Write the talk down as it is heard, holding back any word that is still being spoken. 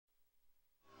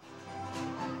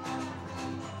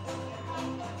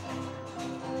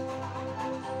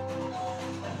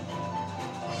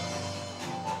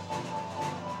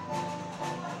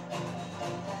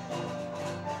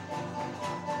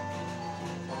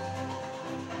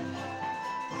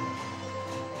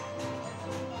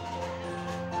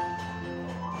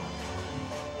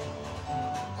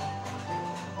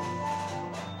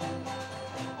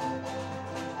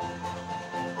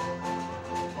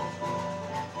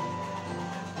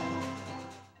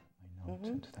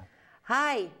and stuff.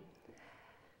 Hi,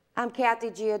 I'm Kathy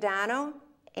Giordano,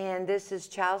 and this is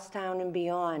Charlestown and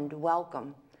Beyond.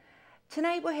 Welcome.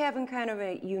 Tonight we're having kind of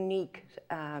a unique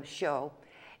show,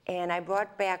 and I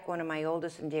brought back one of my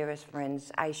oldest and dearest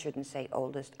friends. I shouldn't say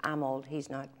oldest, I'm old, he's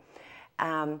not.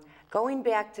 Going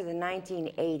back to the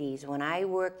 1980s, when I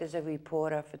worked as a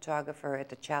reporter, photographer at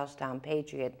the Charlestown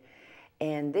Patriot,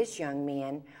 and this young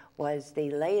man was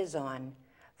the liaison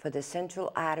for the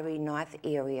Central Artery North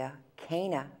Area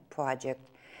CANA project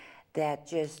that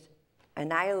just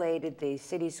annihilated the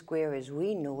city square as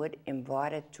we knew it and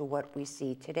brought it to what we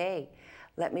see today.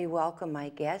 Let me welcome my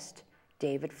guest,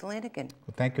 David Flanagan.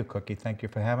 Well, thank you, Cookie. Thank you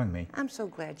for having me. I'm so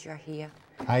glad you're here.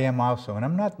 I am also, and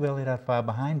I'm not really that far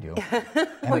behind you.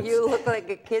 Well, you look like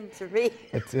a kid to me.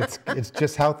 It's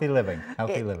just healthy living.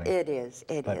 Healthy living. It is.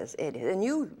 And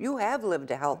you have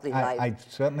lived a healthy life. I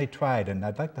certainly tried, and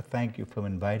I'd like to thank you for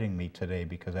inviting me today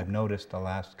because I've noticed the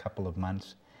last couple of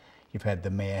months you've had the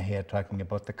mayor here talking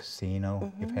about the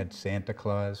casino. You've had Santa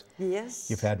Claus. Yes.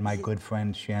 You've had my good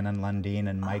friends Shannon Lundeen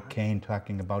and Mike Kane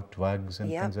talking about drugs and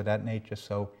things of that nature.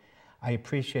 So I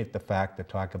appreciate the fact to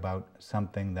talk about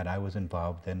something that I was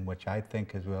involved in, which I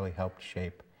think has really helped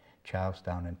shape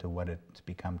Charlestown into what it's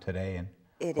become today. And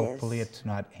hopefully it's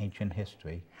not ancient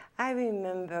history. I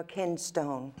remember Ken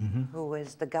Stone, who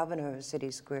was the governor of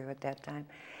City Square at that time,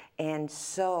 and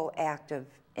so active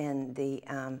in the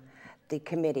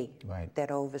committee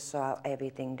that oversaw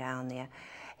everything down there.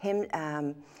 Him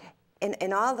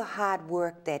and all the hard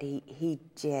work that he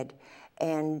did,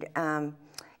 and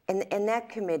that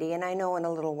committee, and I know in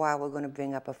a little while we're going to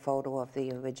bring up a photo of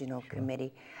the original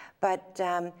committee, but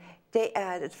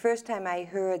the first time I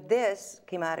heard this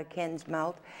came out of Ken's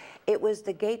mouth, it was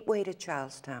the gateway to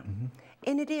Charlestown.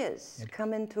 And it is,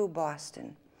 coming through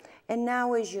Boston. And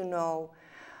now, as you know,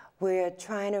 we're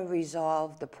trying to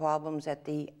resolve the problems at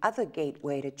the other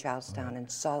gateway to Charlestown in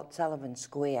Sullivan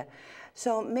Square.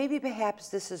 So maybe perhaps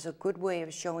this is a good way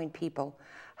of showing people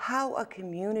how a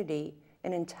community,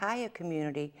 an entire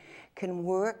community, can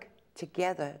work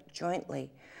together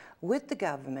jointly with the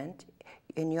government.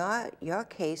 In your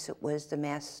case, it was the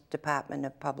Mass Department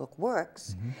of Public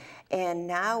Works, and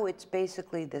now it's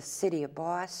basically the City of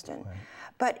Boston.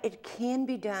 But it can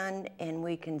be done, and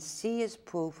we can see as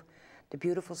proof the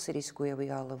beautiful city square we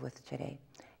all live with today.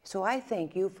 So I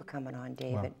thank you for coming on,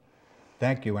 David. Well,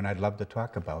 thank you, and I'd love to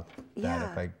talk about that.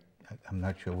 Yeah. I'm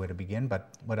not sure where to begin, but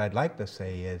what I'd like to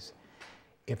say is,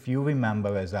 if you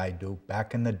remember, as I do,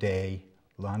 back in the day,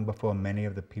 long before many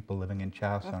of the people living in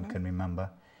Charlestown can remember,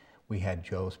 we had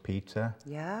Joe's Pizza.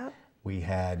 Yeah. We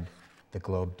had the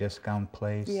Globe Discount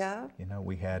Place. Yeah. You know,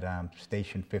 we had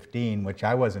Station 15, which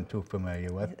I wasn't too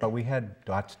familiar with, but we had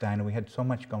Dot's Diner. We had so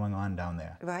much going on down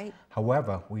there. Right.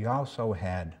 However, we also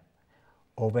had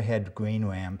overhead green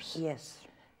ramps. Yes.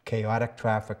 Chaotic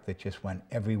traffic that just went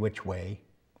every which way.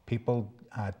 People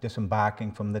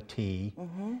disembarking from the T.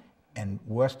 And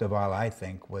worst of all, I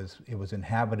think, was it was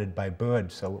inhabited by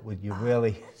birds. So it was, you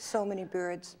really... So many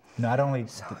birds. Not only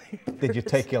did you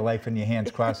take your life in your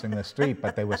hands crossing the street,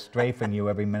 but they were strafing you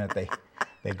every minute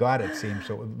they got, it seemed.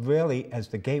 So it really, as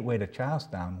the gateway to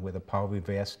Charlestown, where the Paul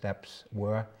Revere steps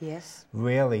were,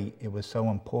 really it was so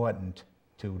important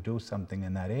to do something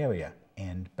in that area.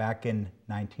 And back in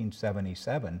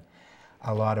 1977,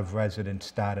 a lot of residents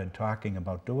started talking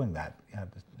about doing that,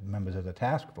 members of the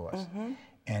task force.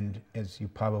 And as you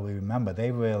probably remember,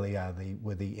 they really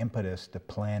were the impetus to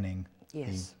planning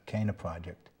the CANA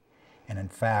project. And in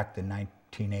fact, in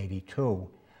 1982,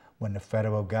 when the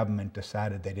federal government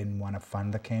decided they didn't want to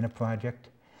fund the CANA project,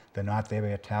 the North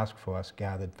Area Task Force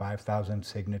gathered 5,000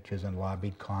 signatures and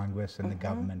lobbied Congress and the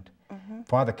government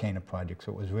for the CANA project.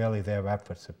 So it was really their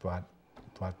efforts that brought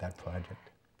that project.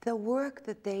 The work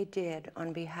that they did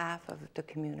on behalf of the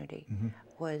community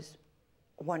was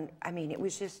it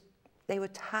was just, they were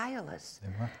tireless. They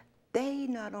were. They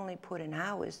not only put in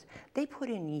hours, they put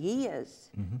in years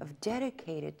of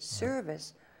dedicated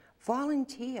service,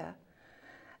 volunteer.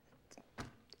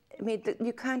 I mean,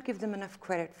 you can't give them enough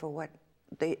credit for what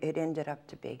it ended up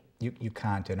to be. You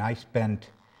can't, and I spent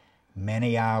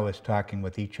many hours talking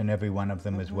with each and every one of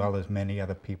them, as well as many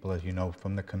other people, as you know,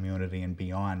 from the community and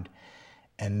beyond.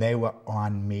 And they were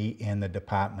on me and the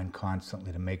department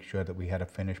constantly to make sure that we had a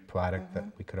finished product that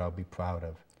we could all be proud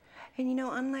of. And you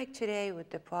know, unlike today with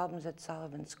the problems at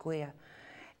Sullivan Square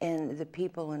and the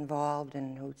people involved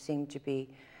and who seem to be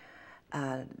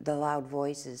the loud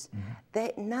voices,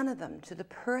 none of them, to the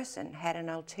person, had an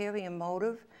ulterior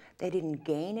motive. They didn't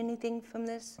gain anything from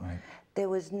this. Right. There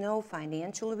was no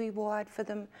financial reward for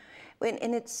them.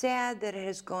 And it's sad that it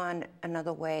has gone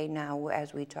another way now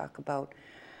as we talk about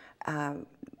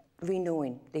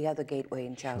renewing the other gateway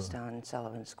in Charlestown and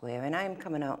Sullivan Square, and I'm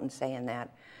coming out and saying that.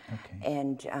 Okay.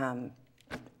 And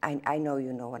I know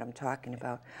you know what I'm talking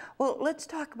about. Well, let's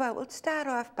start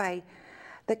off by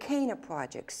the CANA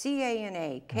project,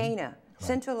 C-A-N-A, CANA,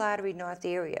 Central Artery North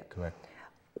Area. Correct.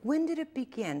 When did it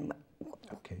begin?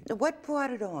 Okay. What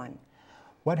brought it on?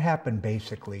 What happened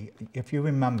basically, if you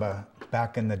remember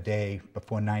back in the day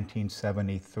before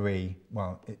 1973,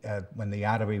 well, when the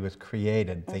artery was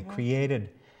created, they created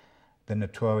the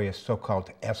notorious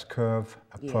so-called S-curve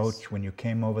approach. When you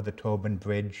came over the Tobin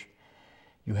Bridge,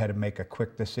 you had to make a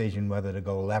quick decision whether to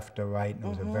go left or right, and it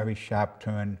was a very sharp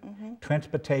turn.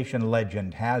 Transportation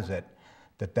legend has it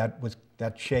that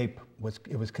that shape was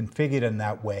configured in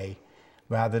that way,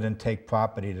 rather than take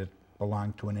property that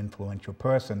belonged to an influential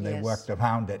person. They worked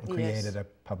around it and created a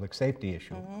public safety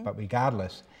issue. But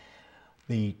regardless,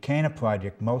 the CANA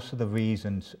project, most of the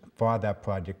reasons for that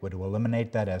project were to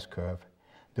eliminate that S-curve.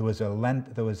 There was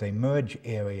a merge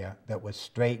area that was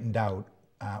straightened out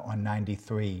on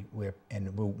 93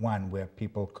 in Route 1 where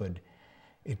people could,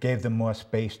 it gave them more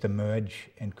space to merge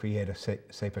and create a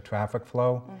safer traffic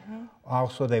flow.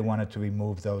 Also, they wanted to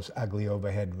remove those ugly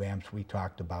overhead ramps we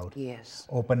talked about. Yes.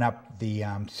 Open up the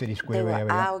City Square area. They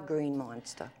were our green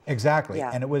monster. Exactly.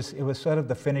 Yeah. And it was sort of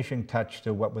the finishing touch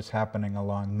to what was happening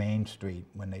along Main Street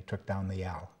when they took down the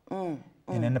L.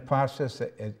 And in the process,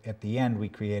 at the end, we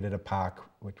created a park,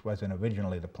 which wasn't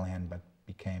originally the plan, but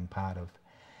became part of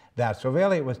that. So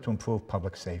really, it was to improve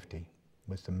public safety,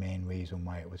 was the main reason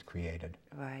why it was created.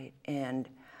 Right. And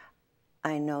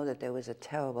I know that there was a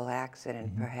terrible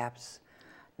accident, perhaps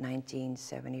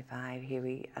 1975.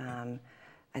 Here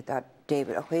I thought,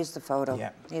 David, oh, here's the photo.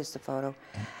 Yeah. Here's the photo.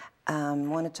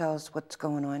 Want to tell us what's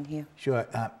going on here? Sure.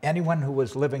 Anyone who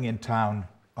was living in town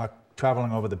or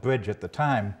traveling over the bridge at the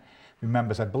time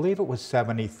remembers, I believe it was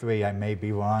 73, I may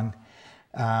be wrong.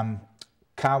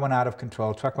 Car went out of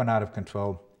control, truck went out of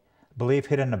control, I believe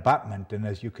hit an abutment, and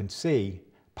as you can see,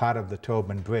 part of the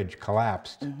Tobin Bridge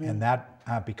collapsed. And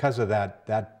that, because of that,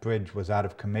 that bridge was out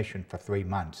of commission for 3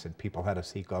 months, and people had to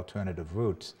seek alternative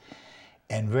routes.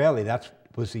 And really, that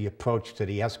was the approach to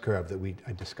the S-curve that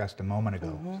I discussed a moment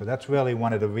ago. So that's really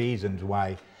one of the reasons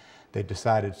why they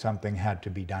decided something had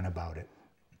to be done about it.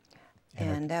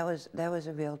 And that was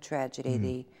a real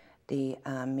tragedy. The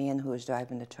man who was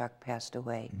driving the truck passed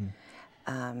away.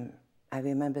 I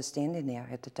remember standing there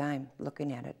at the time,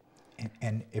 looking at it.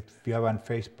 And if you're on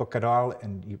Facebook at all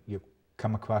and you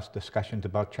come across discussions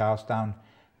about Charlestown,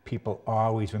 people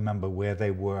always remember where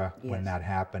they were when that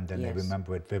happened, and they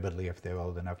remember it vividly if they're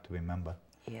old enough to remember.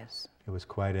 Yes. It was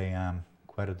quite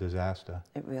a disaster.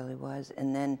 It really was.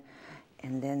 And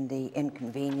then the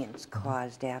inconvenience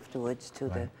caused afterwards to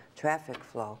the traffic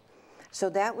flow. So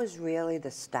that was really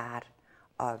the start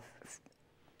of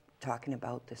talking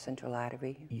about the Central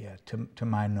Artery? Yeah, to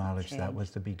my knowledge, that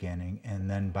was the beginning. And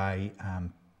then by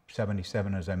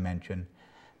 77, as I mentioned,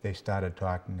 they started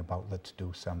talking about let's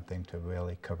do something to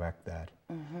really correct that.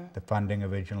 The funding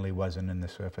originally wasn't in the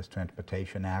Surface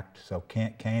Transportation Act, so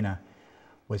CANA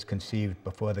was conceived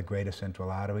before the Greater Central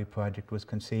Artery project was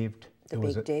conceived. The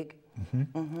big dig?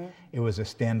 It was a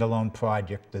standalone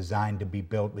project designed to be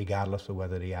built regardless of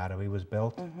whether the artery was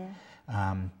built.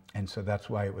 And so that's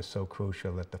why it was so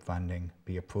crucial that the funding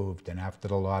be approved. And after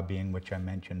the lobbying, which I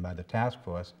mentioned by the task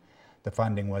force, the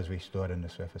funding was restored in the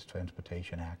Surface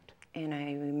Transportation Act. And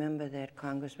I remember that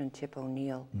Congressman Tip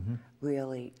O'Neill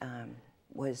really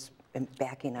was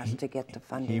backing us to get the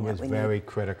funding. He was very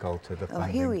critical to the funding.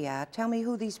 Oh, here we are. Tell me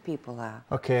who these people are.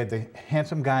 Okay, the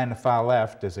handsome guy on the far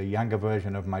left is a younger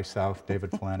version of myself,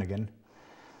 David Flanagan.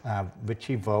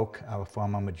 Richie Volk, our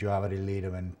former majority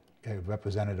leader and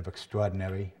representative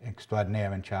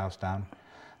extraordinaire in Charlestown.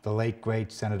 The late,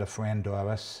 great Senator Fran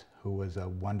Doris, who was a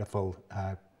wonderful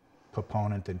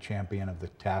proponent and champion of the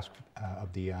task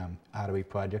of the Artery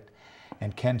project.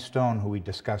 And Ken Stone, who we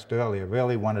discussed earlier,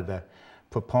 really one of the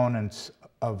proponents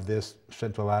of this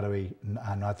Central Artery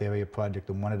North Area project,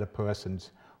 and one of the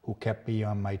persons who kept me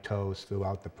on my toes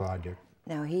throughout the project.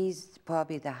 Now, he's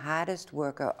probably the hardest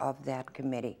worker of that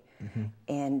committee.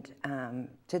 And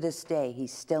to this day,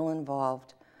 he's still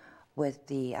involved with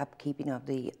the upkeeping of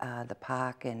the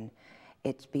park, and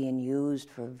it's being used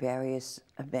for various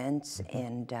events.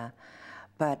 And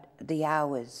but the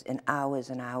hours and hours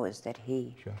and hours that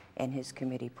he and his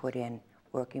committee put in,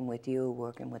 working with you,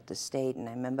 working with the state. And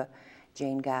I remember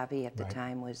Jane Garvey at the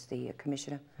time was the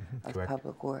commissioner of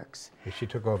Public Works. Yeah, she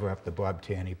took over after Bob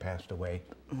Tierney passed away.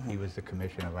 He was the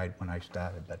commissioner right when I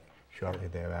started, but shortly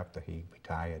thereafter he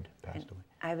retired, passed away.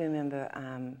 I remember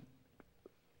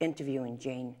interviewing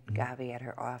Jane Garvey at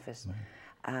her office.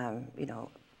 You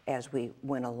know, as we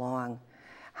went along.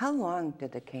 How long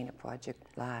did the Cana project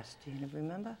last? Do you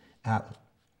remember?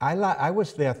 I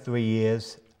was there 3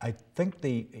 years. I think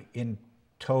in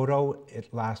total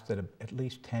it lasted at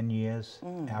least 10 years.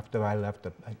 After I left,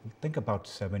 I think about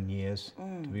 7 years.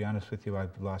 To be honest with you,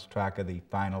 I've lost track of the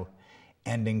final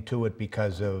ending to it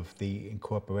because of the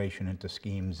incorporation into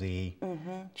Scheme Z.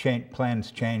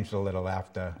 Plans changed a little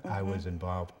after I was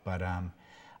involved, but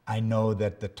I know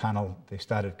that the tunnel, they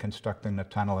started constructing the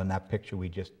tunnel, and that picture we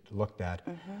just looked at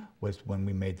was when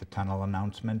we made the tunnel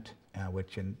announcement,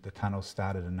 the tunnel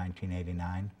started in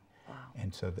 1989. Wow.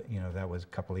 And so, that was a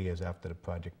couple of years after the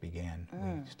project began.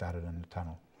 We started in the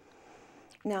tunnel.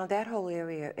 Now, that whole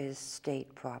area is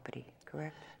state property,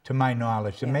 correct? To my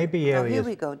knowledge, there may be areas... Here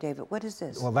we go, David. What is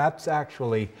this? Well, that's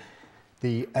actually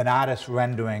an artist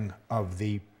rendering of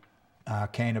the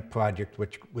Cana project,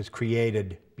 which was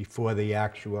created before the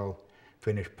actual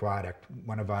finished product.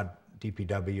 One of our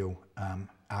DPW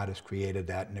artists created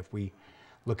that, and if we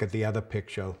look at the other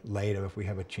picture later, if we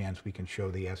have a chance, we can show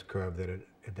the S-curve that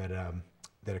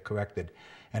it corrected.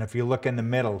 And if you look in the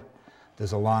middle,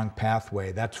 there's a long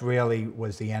pathway. That's really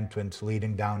was the entrance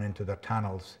leading down into the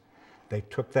tunnels. They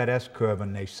took that S-curve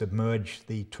and they submerged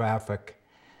the traffic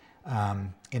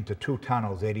into 2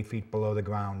 tunnels, 80 feet below the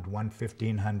ground, one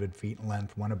 1,500 feet in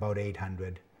length, one about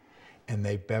 800. And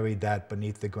they buried that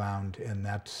beneath the ground, and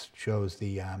that shows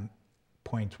the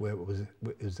points where it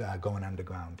was going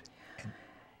underground.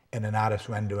 And an artist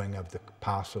rendering of the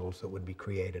parcels that would be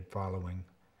created following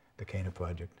the Cana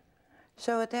project.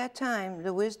 So at that time,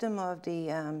 the wisdom of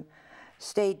the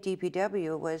state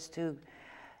DPW was to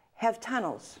have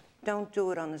tunnels. Don't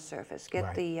do it on the surface.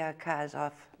 Get the cars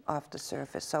off the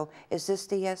surface. So is this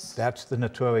the S? That's the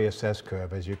notorious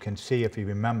S-curve. As you can see, if you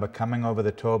remember, coming over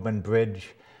the Tobin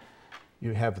Bridge,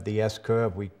 you have the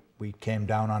S-curve. We came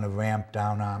down on a ramp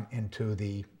down into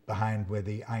behind where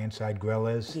the Ironside Grill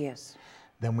is. Yes.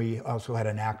 Then we also had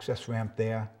an access ramp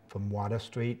there from Water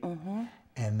Street.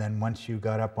 And then once you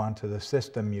got up onto the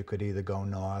system, you could either go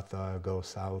north or go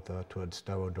south or towards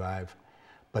Stowe Drive.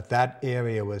 But that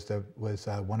area was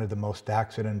one of the most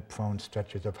accident-prone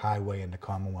stretches of highway in the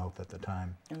Commonwealth at the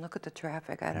time. And look at the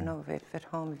traffic. I don't know if at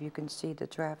home if you can see the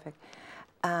traffic.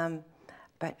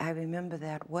 But I remember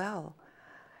that well.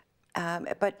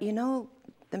 But the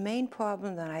main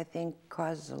problem that I think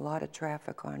causes a lot of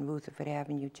traffic on Rutherford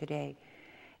Avenue today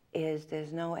is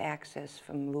there's no access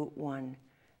from Route 1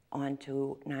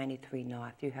 onto 93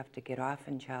 North. You have to get off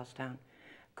in Charlestown,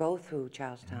 go through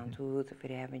Charlestown to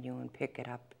Rutherford Avenue and pick it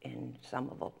up in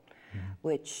Somerville,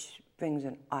 which brings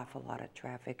an awful lot of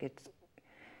traffic.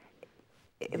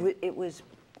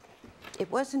 It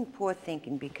wasn't poor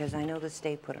thinking, because I know the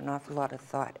state put an awful lot of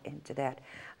thought into that.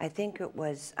 I think it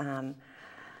was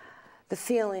the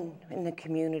feeling in the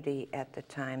community at the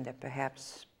time that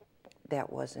perhaps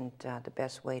that wasn't the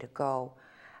best way to go.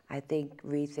 I think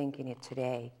rethinking it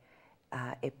today,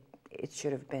 it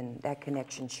should have been, that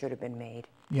connection should have been made.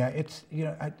 Yeah, it's,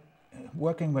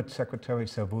 working with Secretary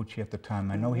Salvucci at the time,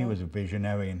 I know he was a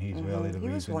visionary, and he's really the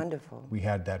reason we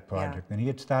had that project. Yeah. And he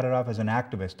had started off as an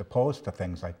activist opposed to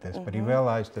things like this, but he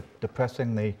realized that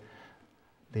depressing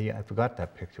I forgot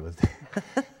that picture was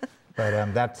there.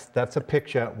 But that's a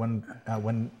picture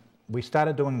when we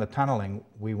started doing the tunneling.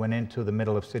 We went into the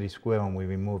middle of City Square and we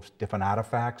removed different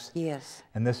artifacts. Yes.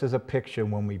 And this is a picture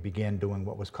when we began doing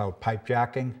what was called pipe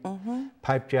jacking.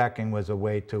 Pipe jacking was a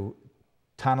way to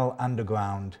tunnel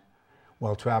underground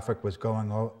while traffic was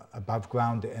going above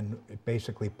ground, and it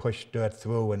basically pushed dirt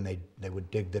through, and they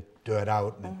would dig the dirt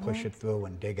out and then push it through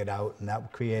and dig it out, and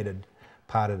that created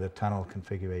part of the tunnel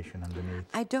configuration underneath.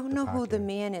 I don't know who the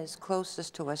man is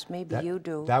closest to us. Maybe you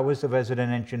do. That was the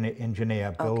resident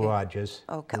engineer, Bill Rogers.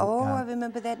 Okay. I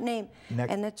remember that name.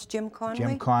 And that's Jim Conway?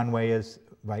 Jim Conway is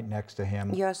right next to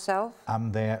him. Yourself?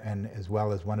 I'm there, and as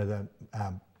well as one of the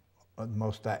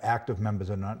most active members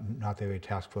of North Area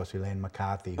Task Force, Elaine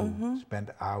McCarthy, who spent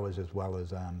hours, as well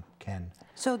as Ken.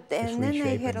 So, and then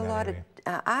they had a lot of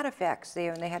artifacts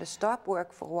there, and they had to stop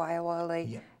work for a while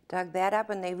they dug that up,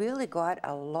 and they really got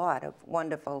a lot of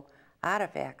wonderful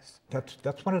artifacts.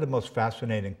 That's one of the most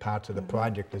fascinating parts of the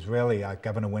project, is really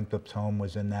Governor Winthrop's home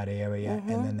was in that area,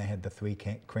 and then they had the Three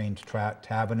Cranes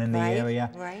Tavern in the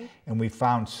area. Right. And we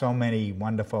found so many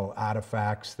wonderful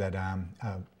artifacts that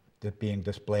that being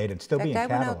displayed and still being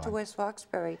cataloged. I went out to West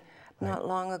Roxbury not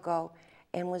long ago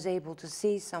and was able to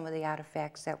see some of the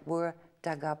artifacts that were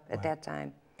dug up at that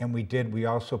time. And we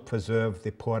also preserved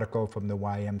the portico from the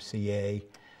YMCA.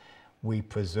 We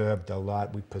preserved a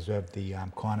lot. We preserved the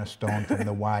cornerstone from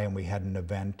the Y, and we had an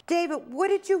event. David, what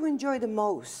did you enjoy the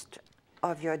most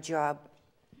of your job?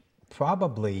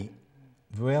 Probably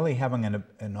really having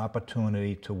an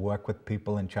opportunity to work with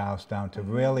people in Charlestown to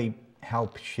really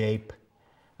help shape.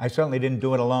 I certainly didn't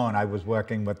do it alone. I was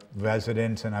working with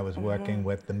residents and I was working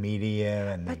with the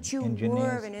media and the engineers. But you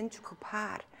were an integral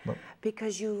part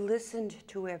because you listened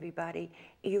to everybody.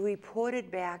 You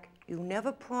reported back. You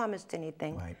never promised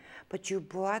anything, but you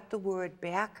brought the word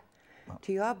back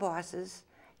to your bosses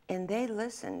and they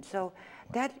listened. So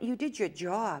that you did your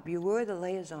job. You were the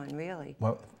liaison, really.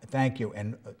 Well, thank you.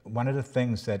 And one of the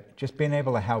things that just being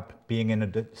able to help, being in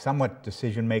a somewhat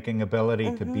decision-making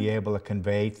ability to be able to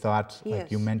convey thoughts,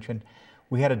 like you mentioned,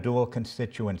 we had a dual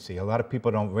constituency. A lot of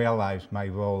people don't realize my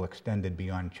role extended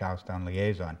beyond Charlestown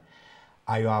Liaison.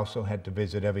 I also had to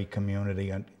visit every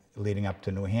community leading up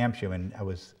to New Hampshire, and I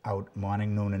was out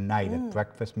morning, noon, and night at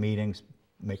breakfast meetings,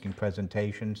 making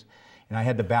presentations. And I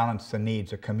had to balance the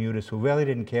needs of commuters who really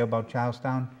didn't care about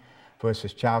Charlestown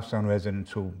versus Charlestown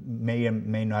residents who may or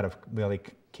may not have really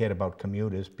cared about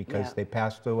commuters because they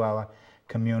passed through our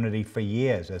community for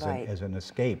years as an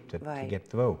escape to get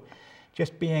through.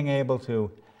 Just being able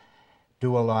to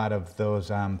do a lot of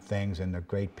those things, and the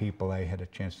great people I had a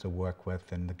chance to work with,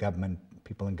 and the government,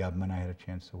 people in government I had a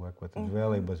chance to work with, it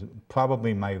really was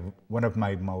probably one of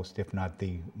my most, if not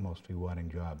the most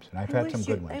rewarding jobs. And I've had some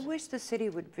good ones. I wish the city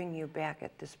would bring you back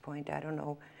at this point. I don't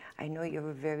know. I know you're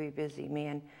a very busy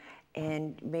man,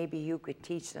 and maybe you could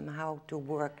teach them how to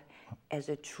work as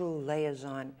a true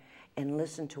liaison and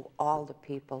listen to all the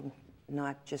people,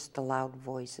 not just the loud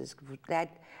voices.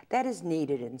 That is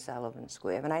needed in Sullivan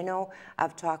Square. And I know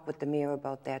I've talked with the mayor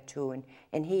about that too,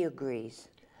 and he agrees.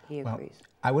 He agrees.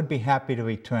 I would be happy to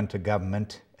return to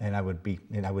government, and I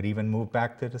would even move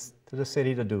back to the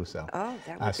city to do so. Oh,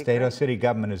 that would be state great. or city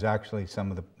government is actually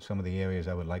some of the areas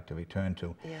I would like to return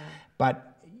to. Yeah.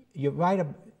 But you're right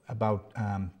about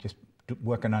just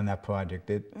working on that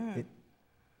project.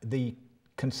 The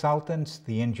consultants,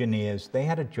 the engineers, they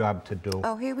had a job to do.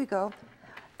 Oh, here we go.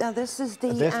 Now this is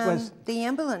the the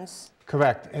ambulance.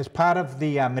 Correct. As part of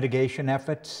the mitigation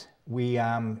efforts, we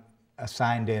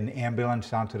assigned an ambulance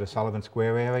down to the Sullivan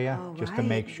Square area just to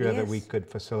make sure that we could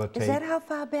facilitate. Is that how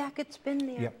far back it's been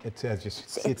there? Yep, it's as you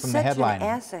see it from the headline.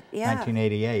 It's such an asset,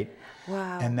 1988.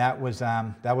 Wow. And that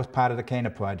was part of the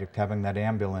Cana project, having that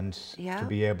ambulance to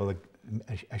be able to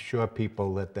assure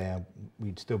people that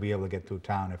we'd still be able to get through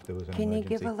town if there was an emergency. Can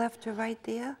you give a left to right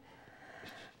there?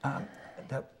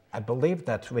 I believe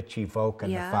that's Richie Volk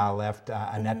on the far left,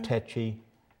 Annette Tecci,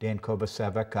 Dan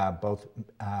Kovacevic, both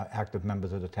active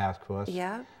members of the task force.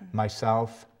 Yeah.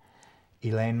 Myself,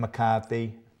 Elaine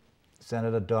McCarthy,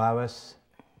 Senator Doris,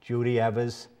 Judy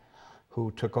Evers,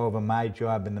 who took over my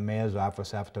job in the mayor's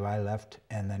office after I left,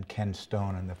 and then Ken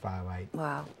Stone on the far right.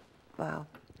 Wow, wow.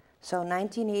 So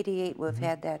 1988, we've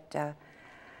had that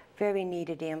very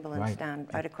needed ambulance down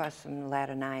right across from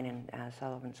Ladder 9 in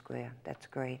Sullivan Square. That's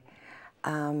great.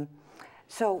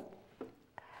 So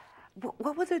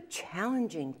what were the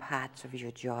challenging parts of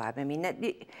your job? I mean,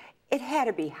 it had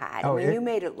to be hard. I mean, you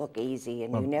made it look easy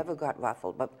and you never got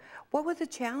ruffled, but what were the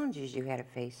challenges you had to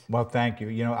face? Well, thank you.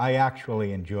 You know, I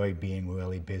actually enjoy being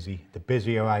really busy. The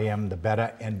busier I am, the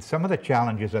better. And some of the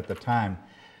challenges at the time,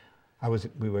 I was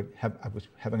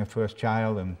having a first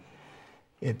child, and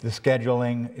the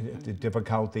scheduling, the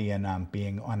difficulty in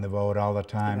being on the road all the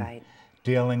time,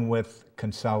 dealing with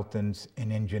consultants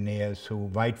and engineers who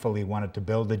rightfully wanted to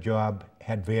build the job,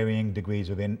 had varying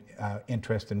degrees of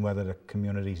interest in whether the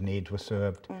community's needs were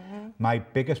served. My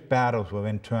biggest battles were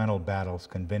internal battles,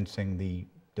 convincing the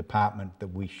department that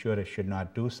we should or should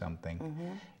not do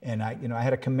something. And I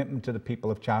had a commitment to the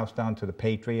people of Charlestown, to the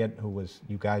Patriot,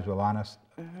 you guys were honest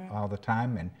all the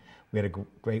time, and we had a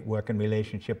great working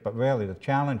relationship. But really, the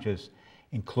challenges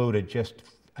included just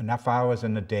enough hours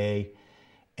in the day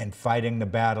and fighting the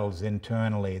battles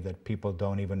internally that people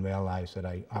don't even realize that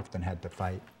I often had to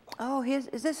fight. Oh,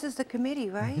 this is the committee,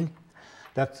 right?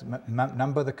 That's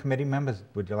number of the committee members.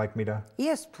 Would you like me to?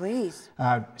 Yes, please.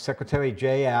 Secretary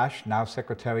Jay Ash, now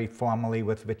secretary formerly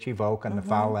with Richie Volk on the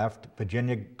far left.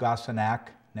 Virginia Gossenack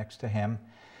next to him.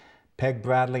 Peg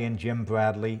Bradley and Jim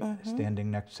Bradley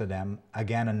standing next to them.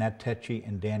 Again, Annette Tecci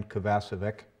and Dan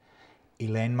Kovacevic.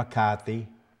 Elaine McCarthy,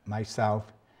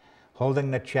 myself. Holding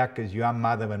the check is your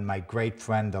mother and my great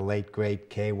friend, the late, great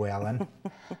Kay Whalen.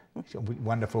 She's a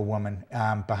wonderful woman.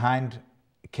 Behind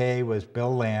Kay was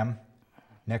Bill Lamb.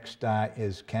 Next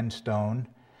is Ken Stone.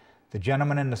 The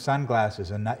gentleman in the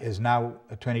sunglasses is now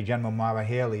Attorney General Maura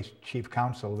Haley's chief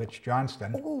counsel, Rich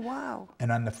Johnston. Oh, wow.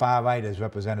 And on the far right is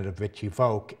Representative Richie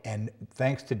Volk. And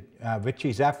thanks to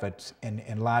Richie's efforts,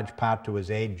 in large part to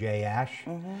his aide, Jay Ash,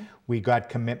 we got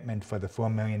commitment for the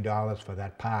 $4 million for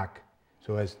that park.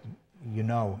 So as you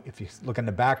know, if you look in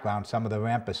the background, some of the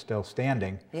ramp is still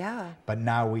standing. Yeah. But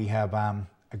now we have a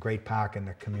great park in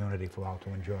the community for all to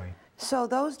enjoy. So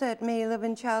those that may live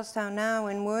in Charlestown now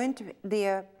and weren't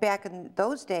there back in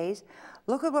those days,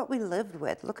 look at what we lived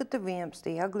with. Look at the ramps,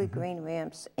 the ugly green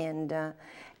ramps, and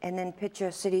then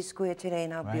picture City Square today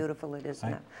and how beautiful it is,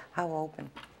 and how open.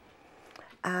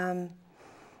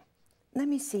 Let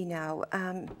me see now.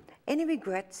 Any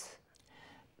regrets?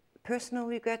 Personal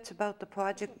regrets about the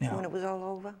project when it was all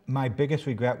over? My biggest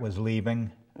regret was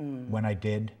leaving when I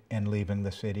did, and leaving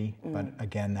the city. But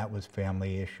again, that was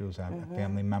family issues.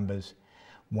 Family members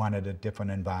wanted a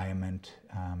different environment,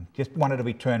 just wanted to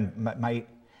return. My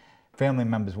family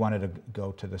members wanted to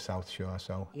go to the South Shore,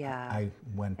 so I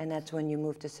went. And that's when you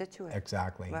moved to Scituate.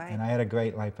 Exactly. Right. And I had a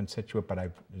great life in Scituate, but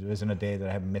there isn't a day that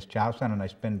I haven't missed Charlestown, and I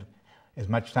spend as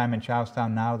much time in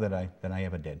Charlestown now than I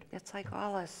ever did. That's like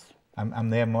all us. I'm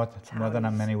there more than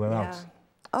I'm anywhere else.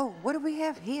 Oh, what do we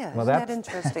have here? Well, isn't that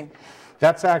interesting?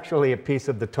 That's actually a piece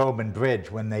of the Tobin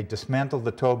Bridge. When they dismantled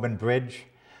the Tobin Bridge,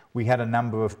 we had a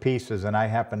number of pieces, and I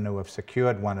happen to have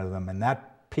secured one of them. And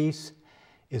that piece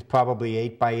is probably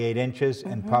 8 by 8 inches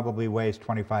and probably weighs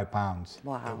 25 pounds.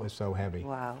 Wow. It was so heavy.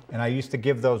 Wow. And I used to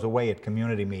give those away at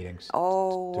community meetings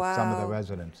to some of the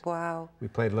residents. Wow. We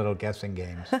played little guessing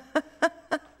games.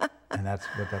 And that's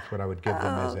what I would give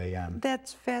them as a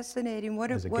that's fascinating.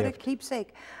 What a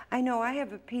keepsake. I know I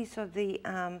have a piece of the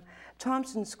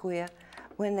Thompson Square.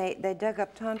 When they dug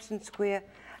up Thompson Square,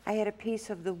 I had a piece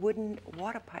of the wooden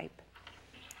water pipe.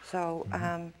 So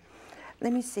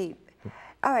let me see.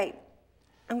 All right,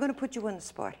 I'm going to put you on the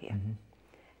spot here.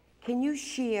 Can you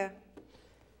share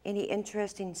any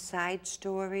interesting side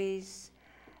stories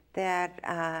that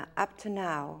up to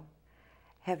now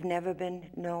have never been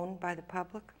known by the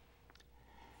public?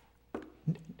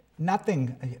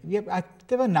 Nothing. Yeah,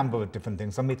 there are a number of different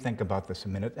things. Let me think about this a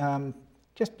minute.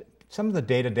 Just some of the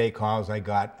day-to-day calls I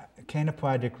got. Cana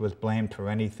Project was blamed for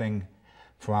anything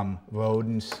from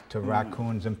rodents to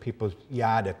raccoons in people's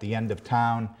yard at the end of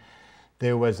town.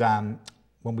 There was,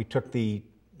 when we took the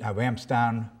ramps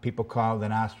down, people called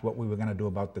and asked what we were going to do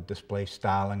about the displaced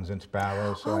starlings and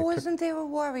sparrows. So wasn't they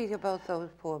worried about those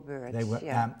poor birds? They were,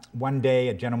 one day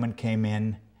a gentleman came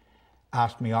in,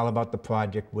 asked me all about the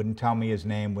project, wouldn't tell me his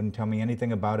name, wouldn't tell me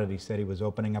anything about it. He said he was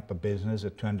opening up a business.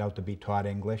 It turned out to be Todd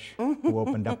English, who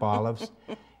opened up Olives.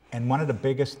 And one of the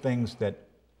biggest things that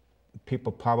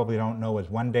people probably don't know is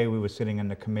one day we were sitting in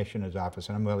the commissioner's office,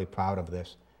 and I'm really proud of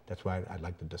this. That's why I'd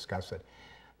like to discuss it.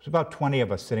 It was about 20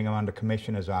 of us sitting around the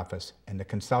commissioner's office, and the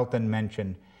consultant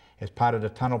mentioned as part of the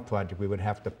tunnel project we would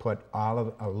have to put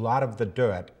a lot of the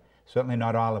dirt, certainly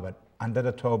not all of it, under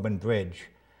the Tobin Bridge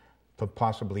for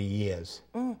possibly years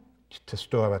to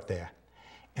store it there.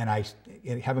 And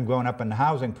having grown up in the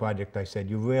housing project, I said,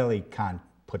 you really can't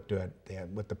put dirt there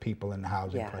with the people in the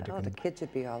housing project. Oh, the kids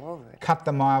would be all over it. Cut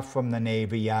them off from the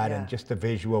Navy Yard, and just the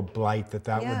visual blight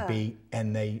that would be.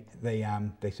 And they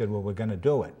said, well, we're going to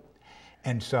do it.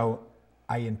 And so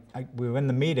we were in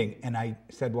the meeting, and I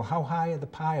said, well, how high are the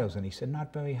piles? And he said,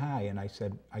 not very high. And I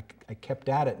said, I kept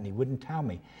at it, and he wouldn't tell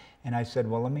me. And I said,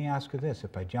 well, let me ask you this.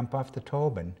 If I jump off the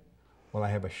Tobin, will I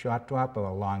have a short drop or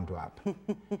a long drop?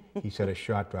 He said a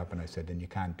short drop, and I said, then you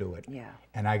can't do it. Yeah.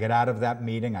 And I got out of that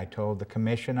meeting. I told the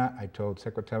commissioner, I told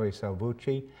Secretary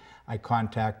Salvucci, I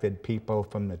contacted people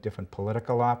from the different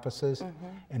political offices,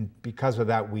 and because of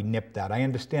that, we nipped that. I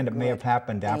understand it may have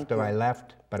happened after I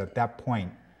left, but at that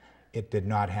point, it did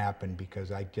not happen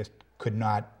because I just could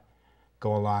not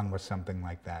go along with something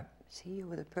like that. See, you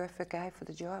were the perfect guy for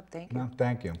the job. Thank you. No,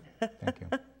 thank you. Thank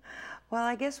you. Well,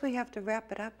 I guess we have to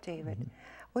wrap it up, David.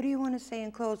 What do you want to say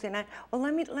in closing? Well,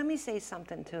 let me say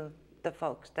something to the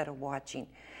folks that are watching.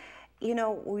 You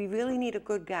know, we really need a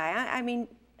good guy. I mean,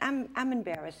 I'm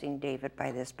embarrassing David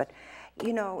by this, but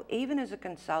you know, even as a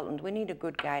consultant, we need a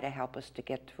good guy to help us to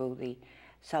get through the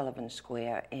Sullivan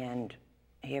Square. And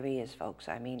here he is, folks.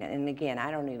 I mean, and again,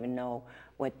 I don't even know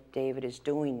what David is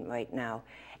doing right now,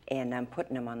 and I'm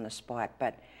putting him on the spot.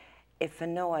 But if for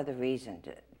no other reason,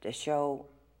 to show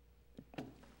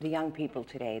the young people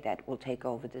today that will take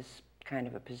over this kind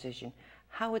of a position,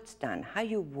 how it's done, how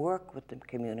you work with the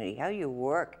community, how you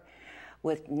work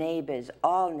with neighbors,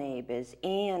 all neighbors,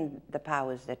 and the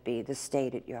powers that be, the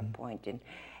state at your point,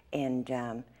 and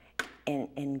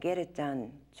get it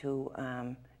done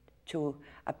to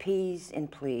appease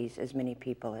and please as many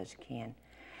people as can.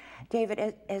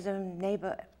 David, as a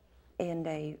neighbor and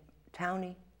a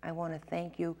townie, I want to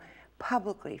thank you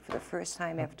publicly for the first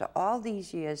time after all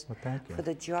these years for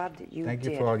the job that you did. Thank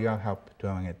you for all your help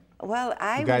doing it. Well,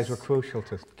 You guys were crucial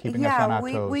to keeping us on our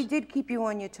toes. Yeah, we did keep you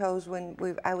on your toes when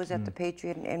I was at the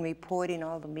Patriot and reporting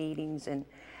all the meetings, and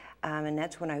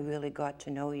that's when I really got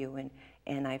to know you,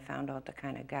 and I found out the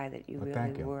kind of guy that you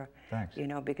really were. Thanks. You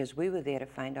know, because we were there to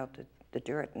find out the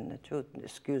dirt and the truth,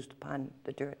 excuse the pun,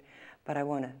 the dirt. But I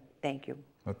want to thank you.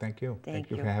 Well, thank you. Thank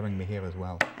you for having me here as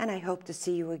well. And I hope to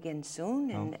see you again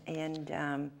soon,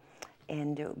 and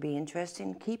it'll be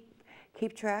interesting.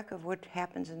 Keep track of what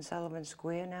happens in Sullivan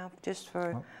Square now, just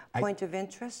for point of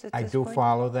interest at this point. I do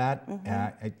follow that.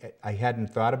 I hadn't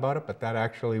thought about it, but that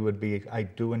actually would be, I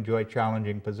do enjoy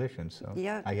challenging positions. So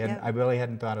I really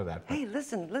hadn't thought of that. But. Hey,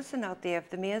 listen out there. If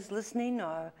the mayor's listening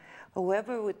or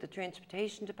whoever with the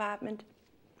transportation department,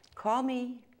 call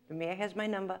me. The mayor has my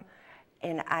number,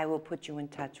 and I will put you in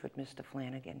touch with Mr.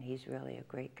 Flanagan. He's really a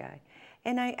great guy.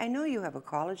 And I know you have a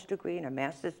college degree and a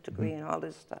master's degree and all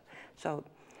this stuff. So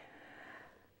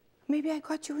maybe I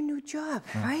got you a new job,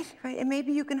 right? And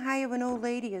maybe you can hire an old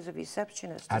lady as a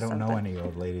receptionist or something. I don't know any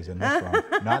old ladies in this room.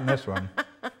 Not in this room.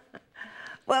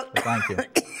 Well, but thank you.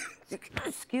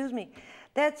 Excuse me.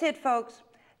 That's it, folks.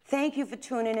 Thank you for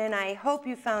tuning in. I hope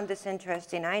you found this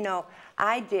interesting. I know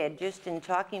I did, just in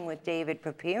talking with David,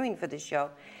 preparing for the show,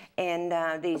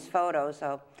 and these photos.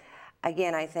 So,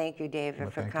 again, I thank you,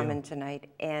 David, for coming tonight.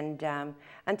 And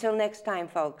until next time,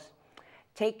 folks,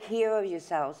 take care of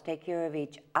yourselves, take care of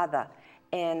each other,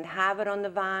 and have it on the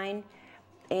vine,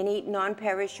 and eat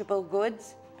non-perishable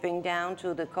goods. Bring down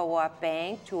to the Co-op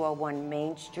Bank, 201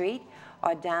 Main Street,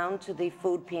 or down to the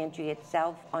food pantry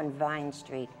itself on Vine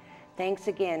Street. Thanks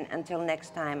again. Until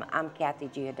next time, I'm Kathy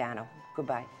Giordano.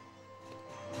 Goodbye.